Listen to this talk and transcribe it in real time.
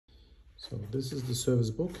So this is the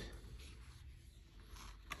service book.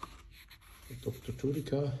 Dr.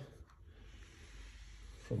 Tudika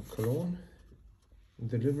from Cologne,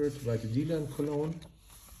 delivered by the dealer in Cologne.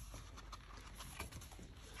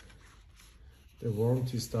 The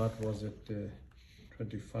warranty start was at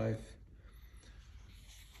 25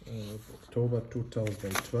 October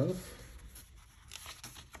 2012.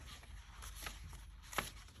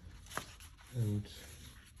 And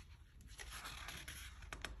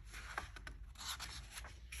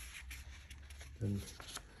then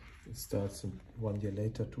it starts in 1 year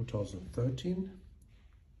later, 2013.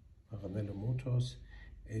 Maranello Motors,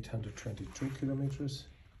 822 kilometers.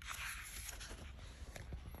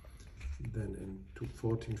 Then in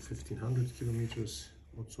 1500 kilometers,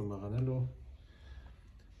 also Maranello.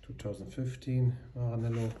 2015,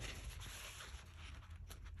 Maranello.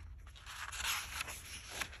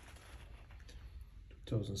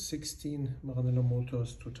 2016, Maranello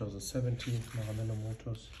Motors. 2017, Maranello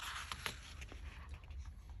Motors.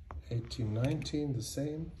 18, 19, the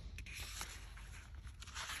same.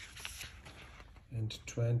 And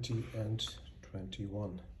 20 and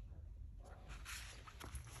 21.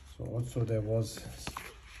 So also there was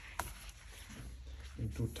in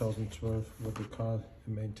 2012 with the car a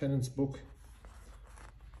maintenance book.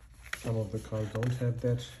 Some of the cars don't have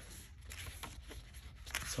that.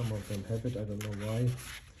 Some of them have it, I don't know why.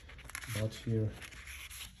 But here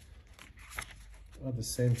are the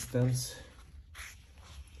same stamps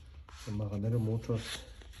from Maranello Motors.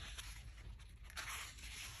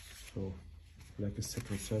 So like a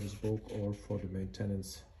second service book, or for the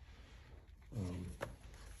maintenance.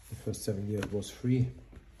 The first 7 years was free.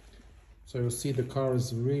 So you see the car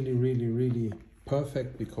is really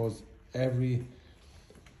perfect, because every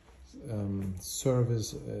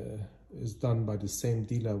service is done by the same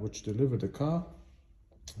dealer which delivered the car,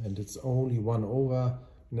 and it's only one owner,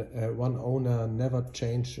 never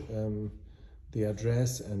change the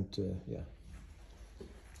address, and yeah,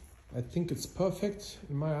 I think it's perfect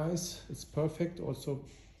in my eyes. It's perfect. Also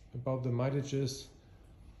about the mileages,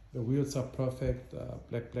 the wheels are perfect.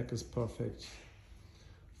 Black is perfect.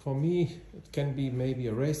 For me, it can be maybe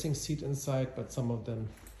a racing seat inside, but some of them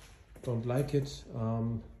don't like it.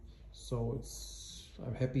 So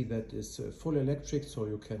I'm happy that it's full electric, so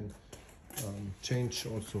you can change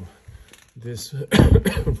also this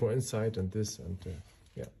for inside and this, and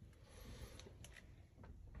yeah.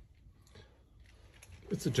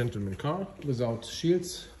 It's a gentleman car without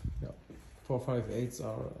shields. Yeah, 458s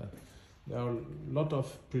are there are a lot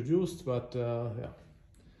of produced, but yeah,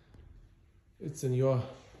 it's your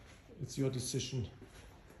decision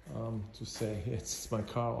to say it's my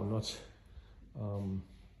car or not.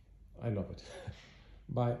 I love it.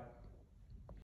 Bye.